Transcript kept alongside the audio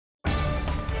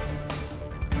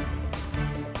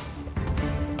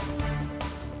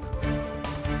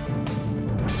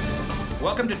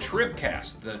Welcome to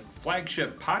Tribcast, the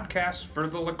flagship podcast for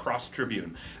the La Crosse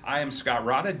Tribune. I am Scott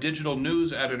Rada, digital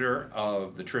news editor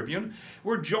of the Tribune.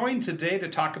 We're joined today to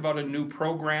talk about a new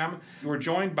program. We're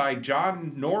joined by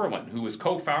John Norlin, who is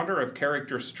co-founder of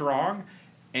Character Strong,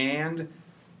 and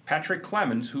Patrick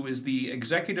Clemens, who is the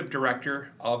executive director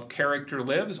of Character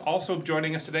Lives. Also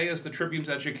joining us today is the Tribune's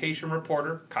education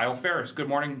reporter, Kyle Ferris. Good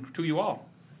morning to you all.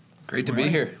 Great to be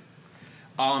here.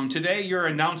 Today you're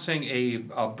announcing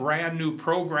a brand new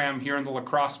program here in the La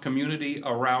Crosse community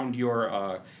around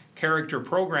your character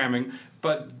programming,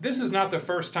 but this is not the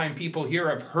first time people here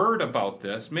have heard about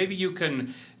this. Maybe you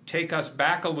can take us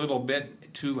back a little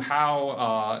bit to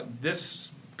how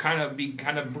this kind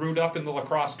of brewed up in the La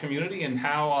Crosse community and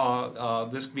how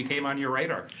this became on your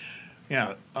radar.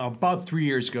 Yeah, about 3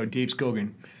 years ago, Dave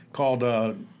Scogan called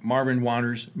Marvin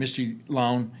Wanders, Misty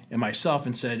Lown, and myself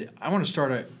and said, I want to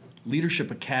start a leadership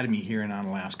academy here in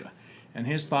Onalaska. And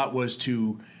his thought was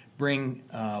to bring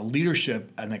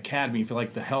leadership, an academy, for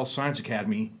like the Health Science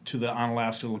Academy, to the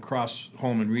Onalaska La Crosse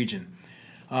Holman region.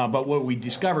 But what we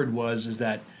discovered is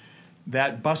that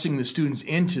busing the students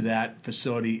into that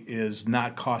facility is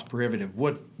not cost prohibitive.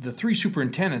 What the three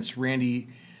superintendents, Randy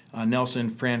Nelson,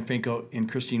 Fran Finko, and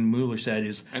Christine Mueller, said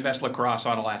is... And that's La Crosse,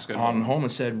 Onalaska. On Holman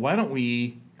said, why don't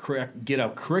we get a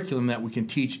curriculum that we can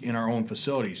teach in our own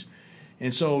facilities?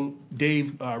 And so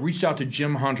Dave reached out to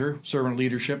Jim Hunter, servant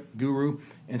leadership guru,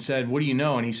 and said, what do you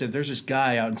know? And he said, there's this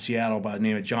guy out in Seattle by the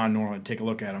name of John Norlin. Take a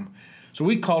look at him. So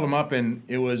we called him up, and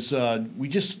it was we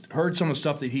just heard some of the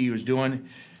stuff that he was doing.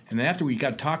 And then after we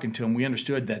got talking to him, we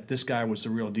understood that this guy was the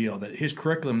real deal, that his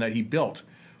curriculum that he built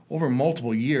over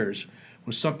multiple years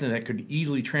was something that could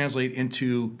easily translate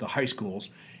into the high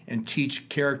schools and teach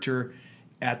character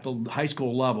at the high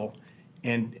school level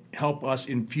and help us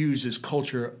infuse this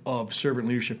culture of servant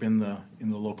leadership in the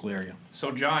local area.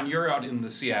 So, John, you're out in the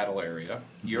Seattle area.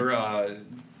 You're a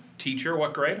teacher.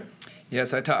 What grade?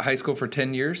 Yes, I taught high school for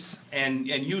 10 years. And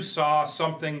you saw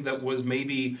something that was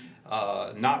maybe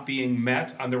not being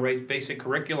met on the basic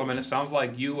curriculum, and it sounds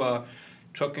like you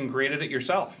took and created it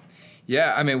yourself.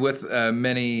 Yeah, I mean, with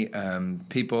many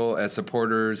people as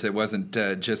supporters, it wasn't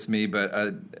just me, but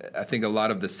I think a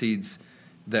lot of the seeds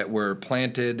that were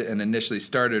planted and initially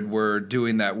started were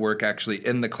doing that work actually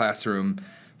in the classroom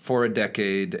for a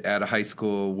decade at a high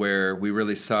school, where we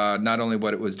really saw not only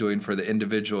what it was doing for the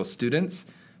individual students,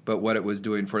 but what it was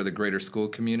doing for the greater school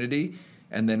community,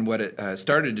 and then what it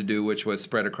started to do, which was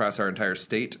spread across our entire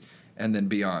state and then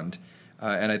beyond.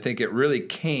 And I think it really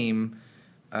came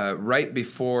right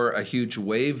before a huge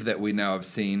wave that we now have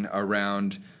seen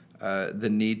around the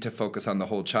need to focus on the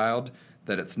whole child,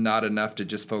 that it's not enough to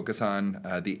just focus on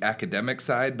the academic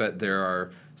side, but there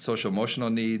are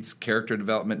social-emotional needs, character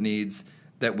development needs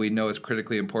that we know is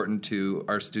critically important to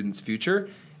our students' future.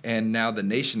 And now the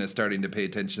nation is starting to pay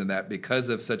attention to that because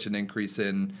of such an increase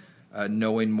in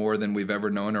knowing more than we've ever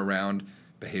known around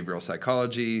behavioral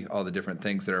psychology, all the different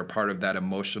things that are part of that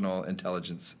emotional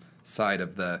intelligence side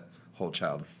of the whole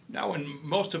child. Now, when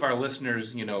most of our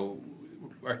listeners,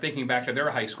 are thinking back to their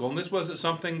high school, and this wasn't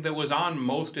something that was on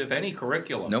most, if any,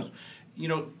 curriculums.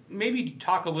 Nope. Maybe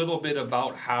talk a little bit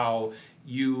about how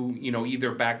you,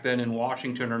 either back then in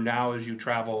Washington or now as you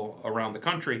travel around the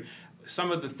country,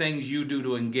 some of the things you do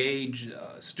to engage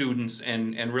students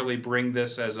and really bring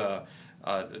this as a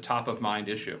top-of-mind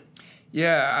issue.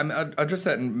 Yeah, I'll address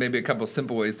that in maybe a couple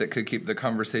simple ways that could keep the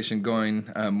conversation going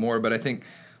more, but I think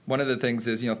one of the things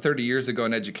is, 30 years ago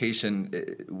in education,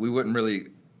 we wouldn't really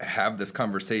have this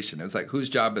conversation. It was like, whose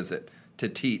job is it to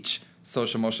teach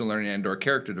social emotional learning and or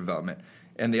character development?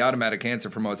 And the automatic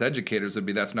answer for most educators would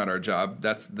be, that's not our job,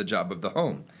 that's the job of the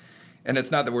home. And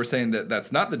it's not that we're saying that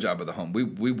that's not the job of the home.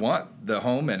 We want the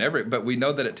home but we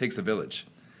know that it takes a village.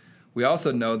 We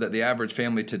also know that the average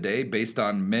family today, based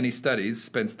on many studies,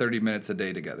 spends 30 minutes a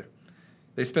day together.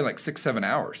 They spend like 6-7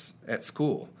 hours at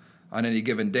school on any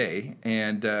given day.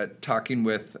 And talking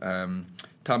with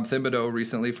Tom Thibodeau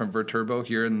recently from Verturbo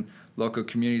here in local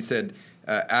community said,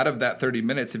 out of that 30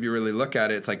 minutes, if you really look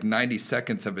at it, it's like 90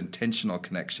 seconds of intentional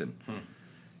connection.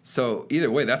 So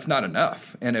either way, that's not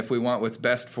enough. And if we want what's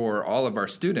best for all of our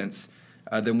students,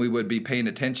 then we would be paying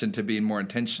attention to being more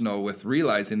intentional with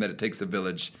realizing that it takes a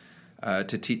village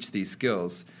to teach these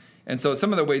skills. And so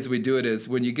some of the ways we do it is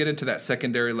when you get into that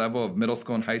secondary level of middle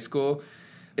school and high school,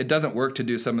 it doesn't work to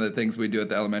do some of the things we do at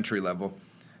the elementary level.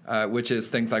 Which is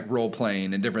things like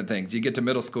role-playing and different things. You get to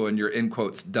middle school and you're, in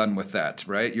quotes, done with that,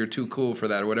 right? You're too cool for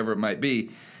that or whatever it might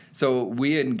be. So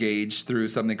we engage through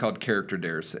something called character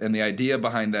dares. And the idea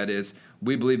behind that is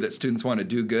we believe that students want to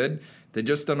do good. They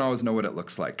just don't always know what it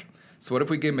looks like. So what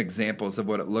if we gave them examples of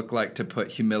what it looked like to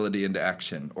put humility into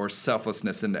action or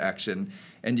selflessness into action?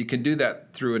 And you can do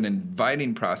that through an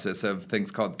inviting process of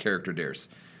things called character dares.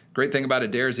 Great thing about a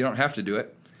dare is you don't have to do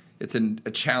it. It's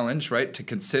a challenge, right, to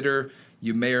consider.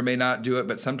 You may or may not do it,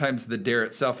 but sometimes the dare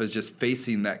itself is just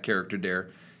facing that character dare.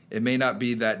 It may not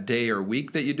be that day or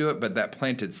week that you do it, but that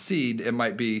planted seed, it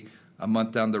might be a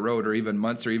month down the road or even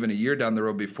months or even a year down the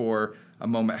road before a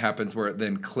moment happens where it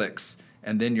then clicks.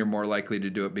 And then you're more likely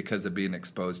to do it because of being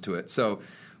exposed to it. So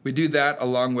we do that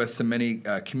along with many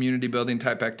community building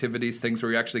type activities, things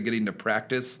where you're actually getting to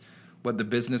practice what the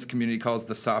business community calls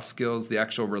the soft skills, the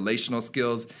actual relational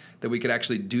skills, that we could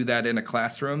actually do that in a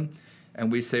classroom.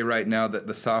 And we say right now that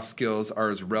the soft skills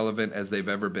are as relevant as they've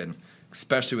ever been,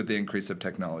 especially with the increase of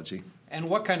technology.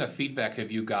 And what kind of feedback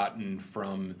have you gotten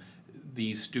from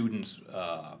these students,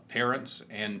 parents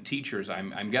and teachers?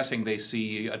 I'm guessing they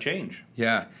see a change.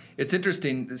 Yeah, it's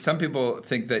interesting. Some people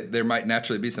think that there might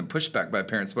naturally be some pushback by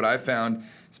parents. What I've found,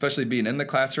 especially being in the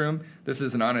classroom, this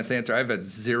is an honest answer, I've had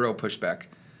zero pushback.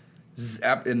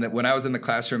 When I was in the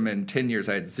classroom in 10 years,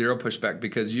 I had zero pushback,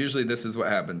 because usually this is what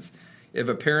happens. If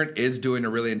a parent is doing a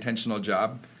really intentional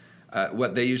job,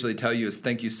 what they usually tell you is,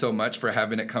 thank you so much for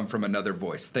having it come from another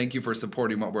voice. Thank you for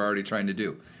supporting what we're already trying to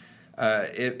do.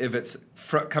 If it's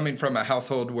coming from a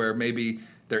household where maybe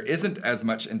there isn't as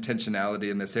much intentionality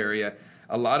in this area,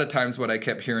 a lot of times what I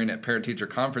kept hearing at parent-teacher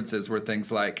conferences were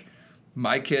things like,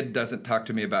 my kid doesn't talk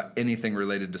to me about anything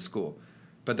related to school,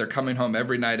 but they're coming home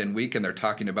every night and week and they're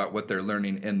talking about what they're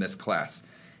learning in this class.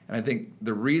 And I think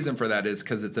the reason for that is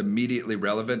because it's immediately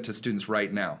relevant to students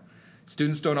right now.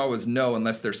 Students don't always know,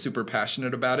 unless they're super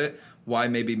passionate about it, why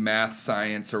maybe math,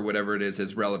 science, or whatever it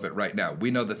is relevant right now.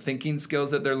 We know the thinking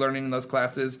skills that they're learning in those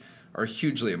classes are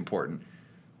hugely important,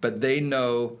 but they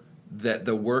know that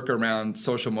the work around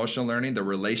social-emotional learning, the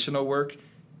relational work,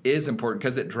 is important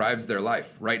because it drives their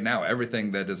life right now,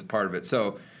 everything that is a part of it.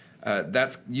 So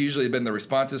that's usually been the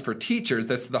responses. For teachers,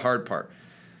 that's the hard part.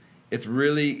 It's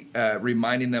really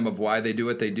reminding them of why they do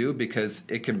what they do, because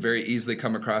it can very easily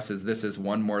come across as this is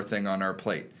one more thing on our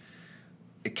plate.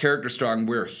 At Character Strong,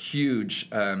 we're a huge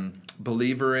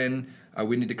believer in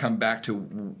we need to come back to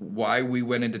why we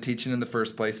went into teaching in the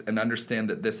first place and understand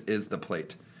that this is the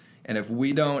plate. And if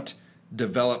we don't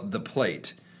develop the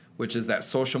plate, which is that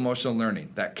social-emotional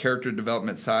learning, that character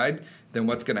development side, then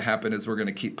what's going to happen is we're going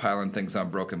to keep piling things on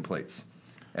broken plates.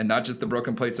 And not just the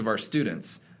broken plates of our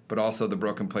students, but also the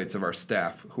broken plates of our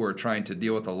staff, who are trying to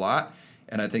deal with a lot.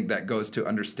 And I think that goes to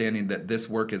understanding that this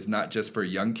work is not just for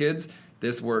young kids.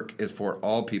 This work is for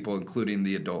all people, including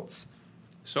the adults.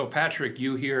 So, Patrick,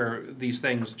 you hear these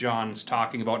things John's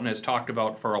talking about and has talked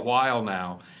about for a while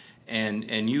now,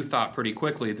 and you thought pretty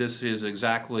quickly this is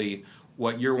exactly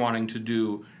what you're wanting to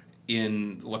do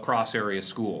in La Crosse area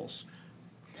schools.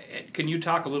 Can you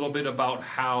talk a little bit about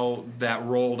how that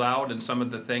rolled out and some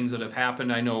of the things that have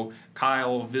happened? I know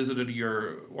Kyle visited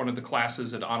one of the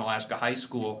classes at Onalaska High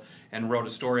School and wrote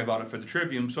a story about it for the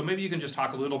Tribune. So maybe you can just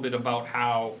talk a little bit about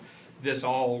how this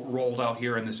all rolled out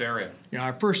here in this area.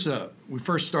 Yeah, we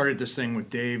first started this thing with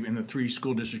Dave in the 3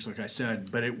 school districts, like I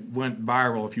said, but it went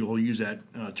viral, if you will use that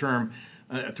term,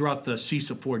 throughout the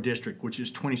CISA 4 district, which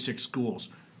is 26 schools.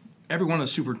 Every one of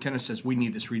the superintendents says, we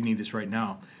need this right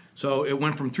now. So it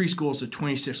went from 3 schools to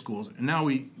 26 schools. And now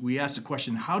we ask the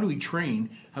question, how do we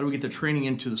train? How do we get the training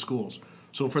into the schools?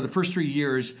 So for the first 3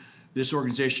 years, this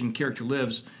organization, Character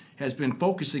Lives, has been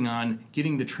focusing on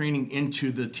getting the training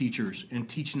into the teachers and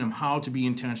teaching them how to be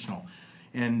intentional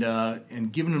and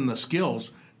giving them the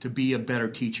skills to be a better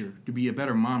teacher, to be a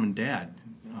better mom and dad.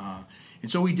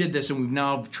 And so we did this, and we've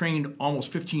now trained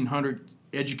almost 1,500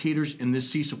 educators in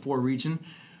this CISA 4 region,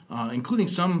 including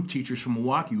some teachers from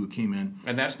Milwaukee who came in.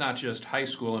 And that's not just high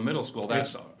school and middle school.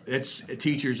 It's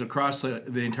teachers across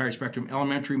the entire spectrum,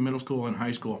 elementary, middle school, and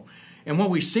high school. And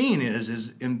what we've seen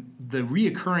is in the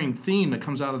reoccurring theme that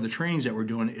comes out of the trainings that we're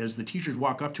doing is the teachers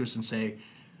walk up to us and say,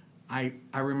 I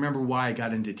remember why I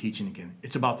got into teaching again.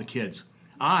 It's about the kids.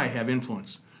 I have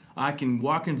influence. I can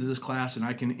walk into this class and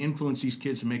I can influence these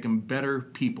kids to make them better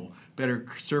people, better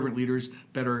servant leaders,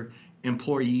 better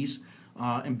employees,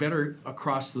 and better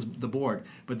across the board.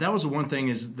 But that was the one thing,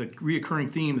 is the reoccurring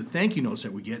theme, the thank you notes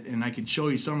that we get, and I can show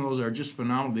you some of those are just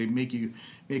phenomenal. They make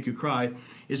you cry.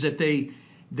 Is that they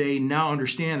now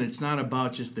understand it's not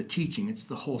about just the teaching; it's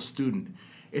the whole student.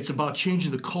 It's about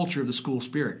changing the culture of the school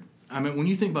spirit. I mean, when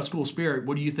you think about school spirit,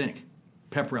 what do you think?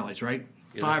 Pep rallies, right?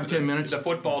 Yeah, 5 or 10 minutes. The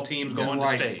football team's going to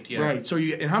state. Yeah. Right. So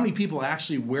and how many people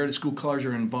actually wear the school colors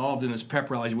or are involved in this pep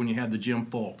rallies when you have the gym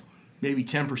full? Maybe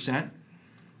 10%.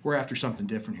 We're after something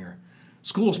different here.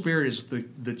 School spirit is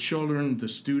the children, the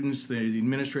students, the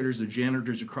administrators, the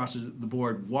janitors across the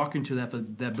board walk into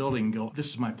that building and go, this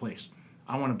is my place.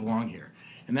 I want to belong here.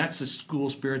 And that's the school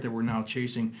spirit that we're now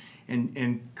chasing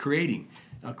and creating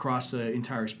across the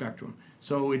entire spectrum.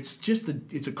 So it's just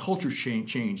it's a culture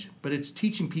change, but it's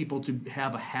teaching people to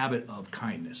have a habit of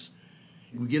kindness.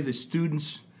 We give the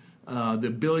students the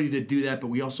ability to do that, but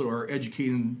we also are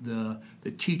educating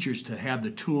the teachers to have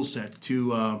the tool set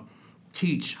to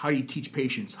teach. How do you teach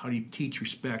patience? How do you teach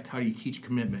respect? How do you teach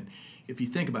commitment? If you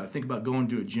think about going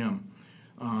to a gym.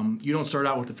 You don't start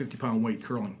out with a 50-pound weight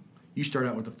curling. You start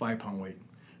out with a 5-pound weight.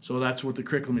 So that's what the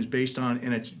curriculum is based on,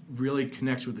 and it really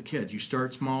connects with the kids. You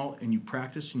start small, and you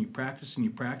practice, and you practice, and you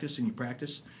practice, and you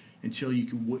practice until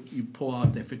you pull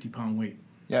out that 50-pound weight.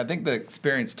 Yeah, I think the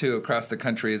experience, too, across the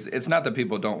country is it's not that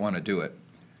people don't want to do it.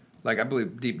 Like, I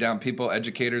believe deep down people,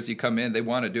 educators, you come in, they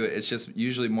want to do it. It's just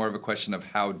usually more of a question of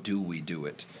how do we do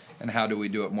it, and how do we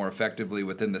do it more effectively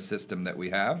within the system that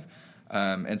we have.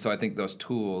 And so I think those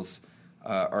tools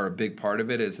are a big part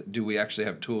of it. Is do we actually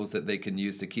have tools that they can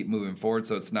use to keep moving forward,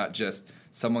 so it's not just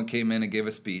someone came in and gave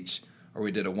a speech, or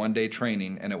we did a one-day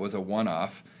training and it was a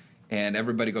one-off, and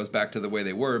everybody goes back to the way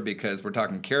they were, because we're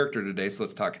talking character today, so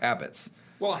let's talk habits.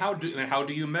 Well, how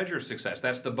do you measure success?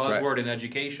 That's the buzzword in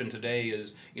education today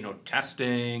is,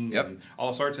 testing and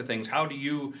all sorts of things. How do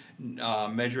you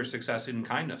measure success in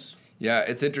kindness? Yeah,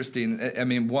 it's interesting. I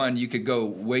mean, one, you could go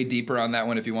way deeper on that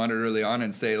one if you wanted early on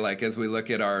and say, like, as we look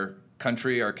at our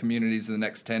country, our communities in the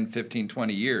next 10, 15,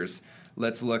 20 years,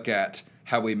 let's look at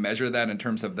how we measure that in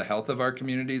terms of the health of our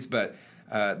communities. But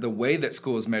the way that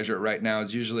schools measure it right now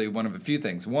is usually one of a few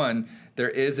things. One, there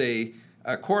is a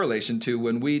correlation to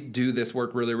when we do this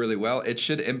work really, really well, it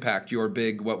should impact your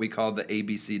big, what we call the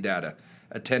ABC data: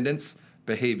 attendance,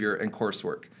 behavior, and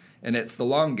coursework. And it's the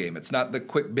long game. It's not the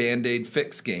quick Band-Aid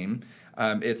fix game.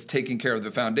 It's taking care of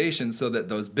the foundation so that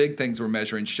those big things we're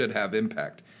measuring should have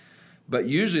impact. But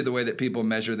usually the way that people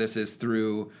measure this is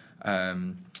through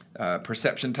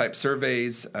perception-type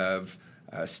surveys of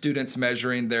students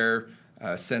measuring their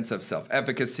sense of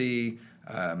self-efficacy,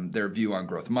 their view on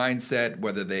growth mindset,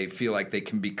 whether they feel like they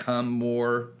can become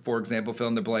more, for example, fill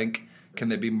in the blank. Can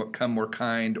they become more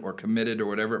kind or committed or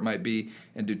whatever it might be?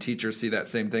 And do teachers see that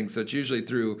same thing? So it's usually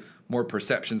through more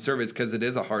perception surveys, because it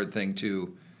is a hard thing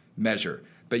to measure.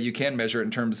 But you can measure it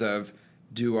in terms of,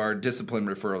 do our discipline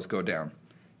referrals go down?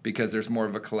 Because there's more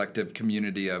of a collective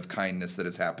community of kindness that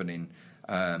is happening.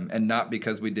 And not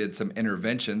because we did some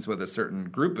interventions with a certain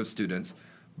group of students,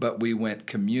 but we went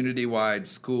community-wide,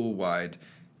 school-wide,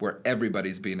 where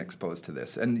everybody's being exposed to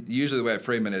this. And usually the way I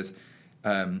frame it is,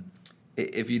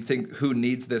 if you think who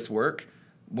needs this work,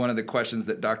 one of the questions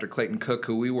that Dr. Clayton Cook,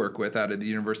 who we work with out of the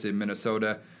University of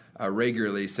Minnesota,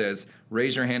 regularly says,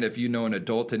 raise your hand if you know an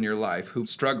adult in your life who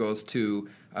struggles to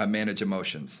manage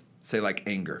emotions, say like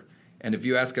anger. And if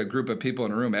you ask a group of people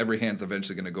in a room, every hand's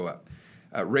eventually going to go up.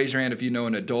 Raise your hand if you know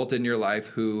an adult in your life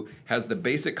who has the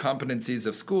basic competencies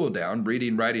of school down,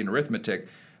 reading, writing, arithmetic,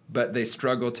 but they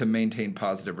struggle to maintain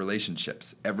positive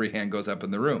relationships. Every hand goes up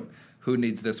in the room. Who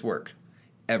needs this work?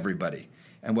 Everybody.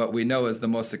 And what we know is the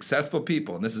most successful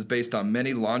people, and this is based on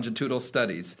many longitudinal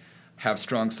studies, have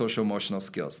strong social-emotional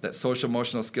skills. That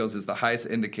social-emotional skills is the highest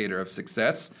indicator of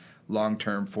success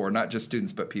long-term for not just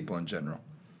students, but people in general.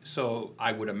 So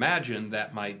I would imagine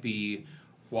that might be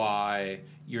why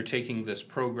you're taking this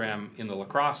program in the La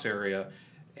Crosse area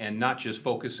and not just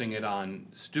focusing it on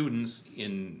students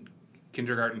in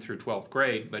kindergarten through 12th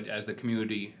grade, but as the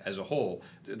community as a whole.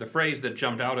 The phrase that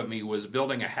jumped out at me was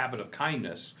building a habit of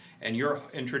kindness, and you're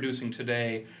introducing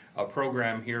today a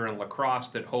program here in La Crosse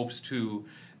that hopes to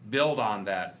build on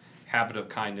that habit of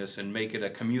kindness and make it a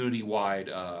community-wide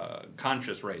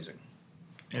conscious raising.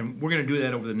 And we're going to do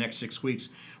that over the next 6 weeks.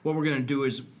 What we're going to do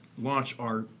is launch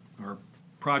our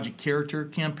Project Character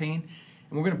campaign,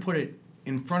 and we're going to put it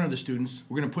in front of the students.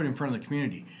 We're going to put it in front of the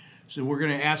community. So we're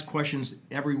going to ask questions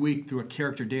every week through a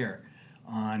character dare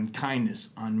on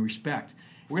kindness, on respect.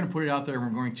 We're going to put it out there, and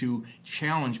we're going to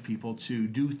challenge people to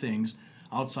do things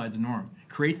outside the norm,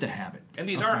 create the habit. And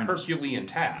these aren't Herculean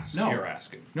tasks you're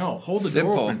asking. No, hold the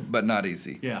door open. Simple, but not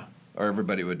easy. Yeah. Or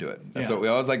everybody would do it. That's what we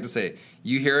always like to say.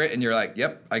 You hear it, and you're like,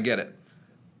 yep, I get it.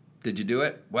 Did you do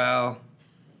it? Well,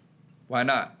 why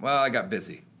not? Well, I got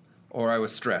busy, or I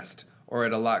was stressed, or I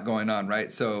had a lot going on, right?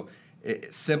 So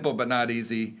it's simple, but not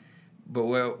easy. But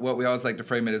what we always like to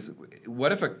frame it is,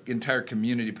 what if an entire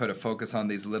community put a focus on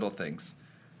these little things?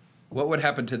 What would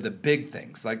happen to the big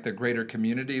things, like the greater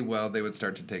community? Well, they would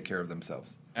start to take care of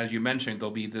themselves. As you mentioned,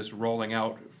 there'll be this rolling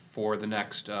out for the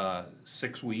next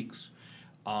 6 weeks.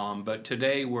 But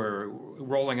today we're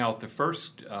rolling out the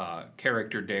first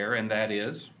character dare, and that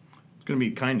is? It's going to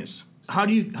be kindness. How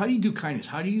do you do kindness?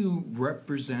 How do you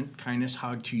represent kindness?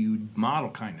 How do you model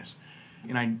kindness?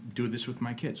 And I do this with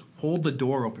my kids. Hold the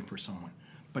door open for someone,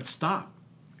 but stop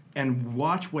and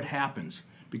watch what happens.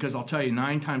 Because I'll tell you,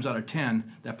 9 times out of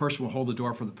 10, that person will hold the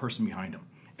door for the person behind them,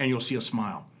 and you'll see a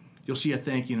smile. You'll see a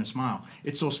thank you and a smile.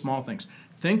 It's those small things.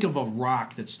 Think of a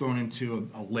rock that's thrown into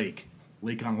a lake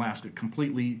on Alaska,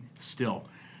 completely still.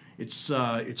 It's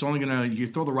only you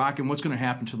throw the rock, and what's gonna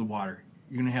happen to the water?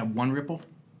 You're gonna have one ripple?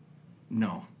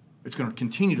 No. It's gonna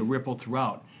continue to ripple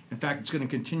throughout. In fact, it's gonna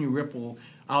continue to ripple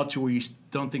out to where you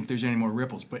don't think there's any more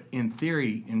ripples. But in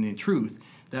theory, and in truth,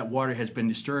 that water has been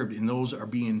disturbed, and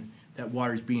that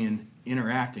water is being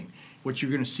interacting. What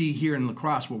you're gonna see here in La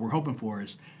Crosse, what we're hoping for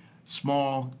is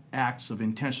small acts of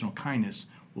intentional kindness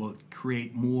will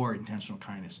create more intentional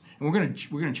kindness. And we're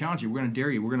gonna challenge you. We're gonna dare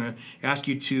you. We're gonna ask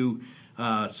you to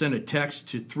send a text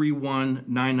to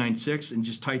 31996 and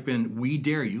just type in "We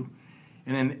dare you,"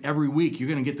 and then every week you're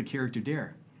gonna get the character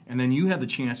dare, and then you have the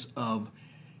chance of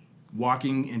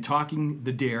walking and talking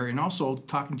the dare, and also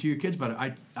talking to your kids about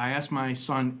it. I ask my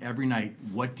son every night,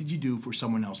 "What did you do for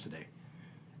someone else today?"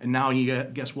 And now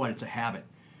guess what? It's a habit.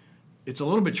 It's a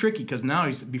little bit tricky because now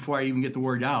before I even get the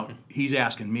word out, he's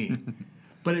asking me.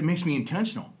 But it makes me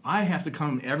intentional. I have to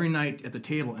come every night at the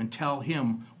table and tell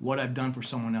him what I've done for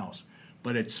someone else.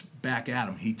 But it's back at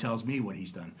him. He tells me what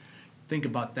he's done. Think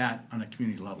about that on a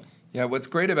community level. Yeah, what's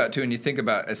great about too, when you think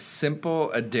about as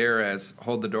simple a dare as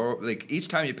hold the door, like each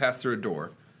time you pass through a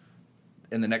door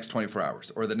in the next 24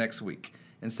 hours or the next week,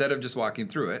 instead of just walking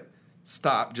through it,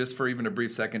 stop just for even a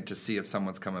brief second to see if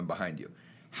someone's coming behind you.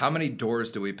 How many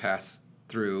doors do we pass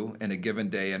through in a given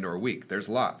day and or week? There's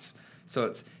lots. So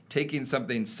it's taking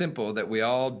something simple that we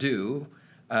all do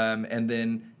and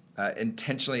then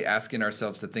intentionally asking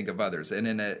ourselves to think of others. And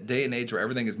in a day and age where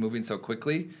everything is moving so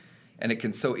quickly and it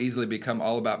can so easily become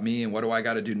all about me and what do I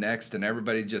got to do next and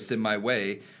everybody's just in my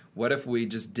way, what if we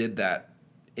just did that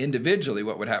individually?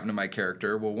 What would happen to my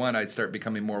character? Well, 1, I'd start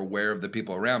becoming more aware of the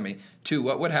people around me. 2,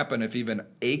 what would happen if even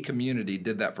a community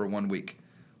did that for 1 week?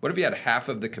 What if you had half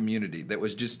of the community that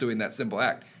was just doing that simple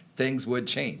act? Things would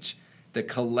change. The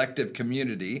collective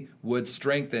community would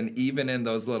strengthen even in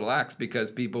those little acts because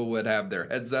people would have their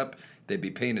heads up. They'd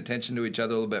be paying attention to each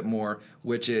other a little bit more,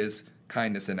 which is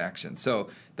kindness in action. So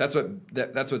that's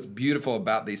what's beautiful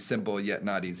about these simple yet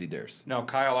not easy dares. Now,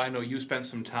 Kyle, I know you spent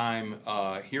some time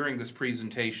hearing this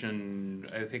presentation,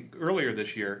 I think, earlier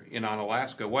this year in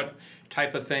Alaska. What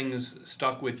type of things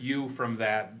stuck with you from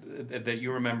that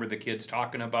you remember the kids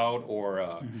talking about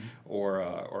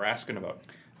or asking about?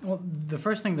 Well, the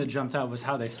first thing that jumped out was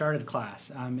how they started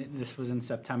class. This was in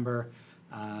September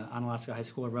on Alaska High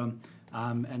School room,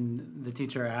 and the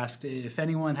teacher asked if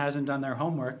anyone hasn't done their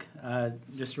homework,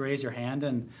 just raise your hand,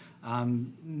 and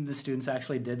the students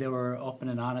actually did. They were open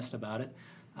and honest about it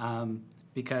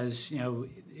because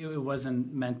it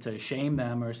wasn't meant to shame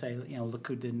them or say look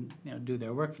who didn't do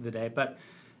their work for the day, but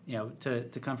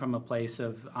to come from a place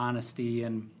of honesty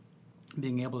and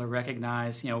being able to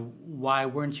recognize why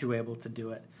weren't you able to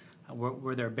do it.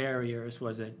 Were there barriers?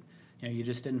 Was it, you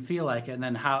just didn't feel like it? And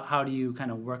then how do you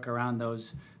kind of work around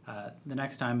those the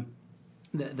next time?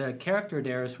 The character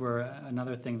dares were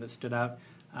another thing that stood out.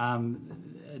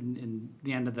 In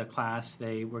the end of the class,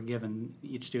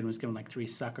 each student was given like 3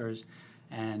 suckers,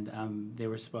 and they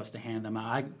were supposed to hand them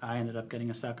out. I ended up getting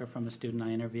a sucker from a student I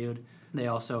interviewed. They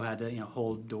also had to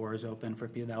hold doors open for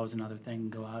people. That was another thing,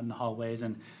 go out in the hallways.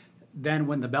 And then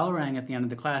when the bell rang at the end of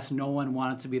the class, no one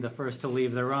wanted to be the first to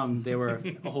leave the room. They were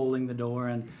holding the door,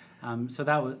 and so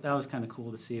that was kind of cool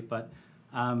to see. But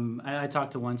I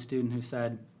talked to one student who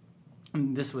said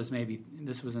this was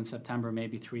in September,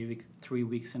 maybe 3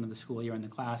 weeks into the school year in the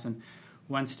class, and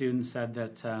one student said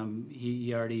that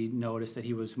he already noticed that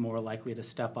he was more likely to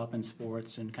step up in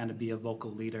sports and kind of be a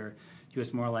vocal leader. He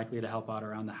was more likely to help out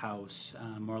around the house,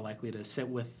 more likely to sit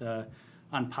with the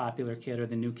unpopular kid or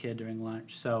the new kid during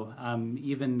lunch. So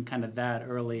even kind of that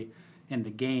early in the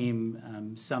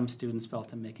game, some students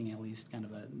felt him making at least kind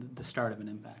of the start of an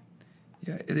impact.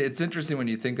 Yeah, it's interesting when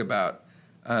you think about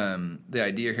the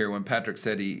idea here. When Patrick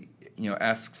said he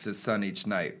asks his son each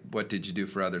night, "What did you do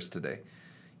for others today?"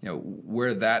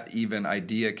 Where that even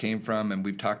idea came from, and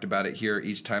we've talked about it here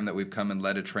each time that we've come and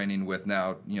led a training with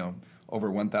now over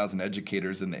 1,000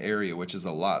 educators in the area, which is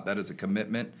a lot. That is a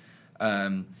commitment.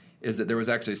 Is that there was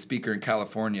actually a speaker in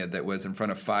California that was in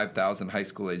front of 5,000 high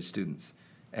school age students.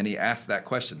 And he asked that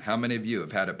question: how many of you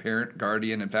have had a parent,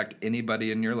 guardian, in fact, anybody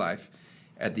in your life,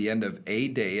 at the end of a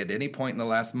day, at any point in the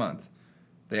last month,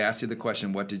 they asked you the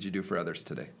question, what did you do for others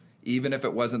today? even if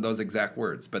it wasn't those exact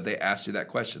words, but they asked you that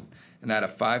question. And out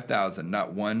of 5,000,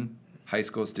 not one high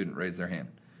school student raised their hand,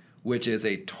 which is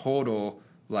a total,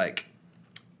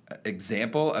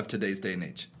 example of today's day and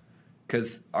age.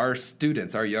 Because our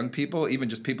students, our young people, even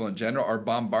just people in general, are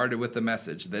bombarded with the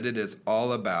message that it is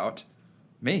all about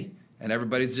me and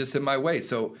everybody's just in my way.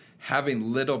 So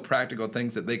having little practical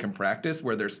things that they can practice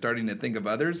where they're starting to think of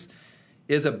others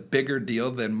is a bigger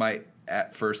deal than might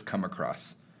at first come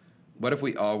across. What if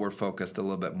we all were focused a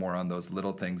little bit more on those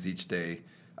little things each day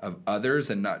of others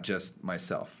and not just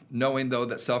myself? Knowing, though,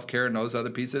 that self-care and those other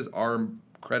pieces are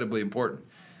incredibly important.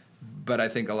 But I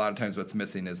think a lot of times what's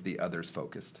missing is the others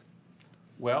focused.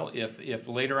 Well, if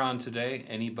later on today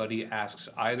anybody asks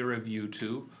either of you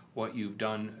two what you've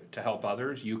done to help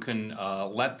others, you can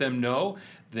let them know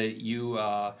that you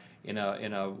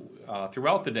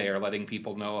throughout the day are letting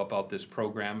people know about this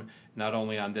program, not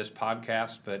only on this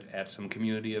podcast but at some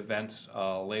community events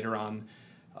later on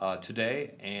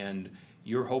today. And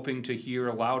you're hoping to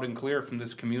hear loud and clear from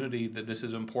this community that this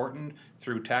is important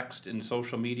through text and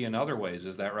social media and other ways.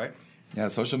 Is that right? Yeah,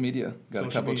 social media. Got a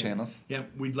couple channels. Yeah,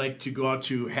 we'd like to go out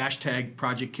to hashtag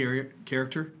Project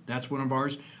Character. That's one of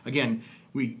ours. Again,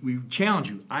 we challenge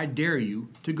you. I dare you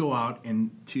to go out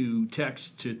and to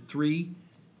text to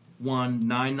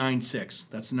 31996.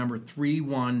 That's the number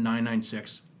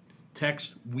 31996.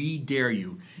 Text "We Dare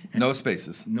You." And no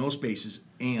spaces. No spaces.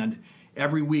 And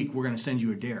every week we're going to send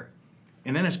you a dare.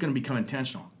 And then it's going to become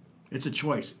intentional. It's a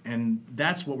choice. And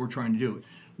that's what we're trying to do.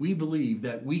 We believe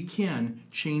that we can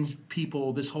change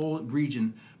people, this whole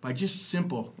region, by just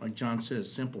simple, like John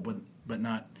says, simple but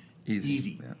not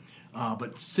easy. Yeah.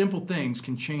 But simple things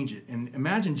can change it. And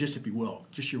imagine, just if you will,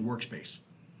 just your workspace.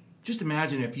 Just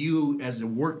imagine if you, as a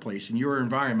workplace, in your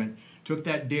environment, took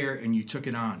that dare and you took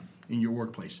it on in your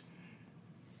workplace.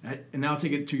 And now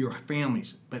take it to your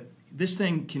families. But this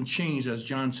thing can change, as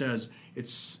John says.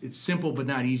 It's simple but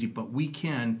not easy, but we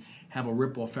can have a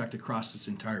ripple effect across this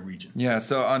entire region. Yeah,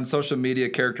 so on social media,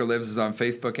 Character Lives is on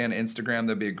Facebook and Instagram.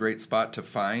 That'd be a great spot to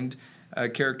find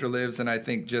Character Lives. And I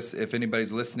think just if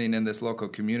anybody's listening in this local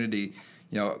community,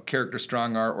 Character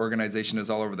Strong, our organization, is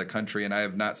all over the country, and I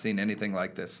have not seen anything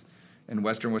like this. In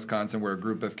Western Wisconsin, where a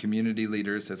group of community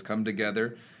leaders has come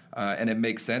together, and it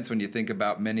makes sense when you think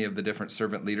about many of the different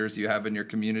servant leaders you have in your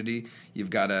community. You've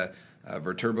got a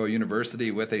Viterbo University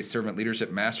with a servant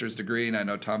leadership master's degree, and I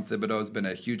know Tom Thibodeau has been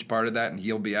a huge part of that, and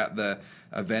he'll be at the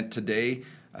event today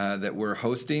that we're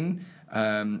hosting.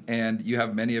 And you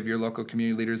have many of your local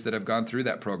community leaders that have gone through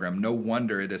that program. No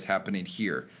wonder it is happening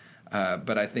here.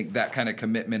 But I think that kind of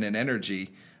commitment and energy,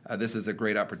 this is a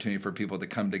great opportunity for people to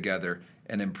come together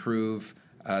and improve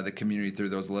the community through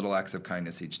those little acts of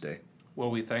kindness each day. Well,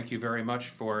 we thank you very much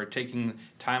for taking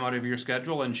time out of your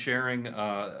schedule and sharing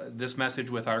this message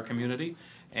with our community,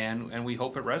 and we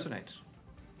hope it resonates.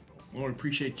 Well, we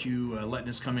appreciate you letting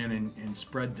us come in and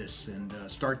spread this and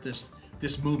start this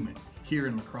movement here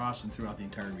in La Crosse and throughout the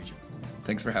entire region.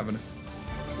 Thanks for having us.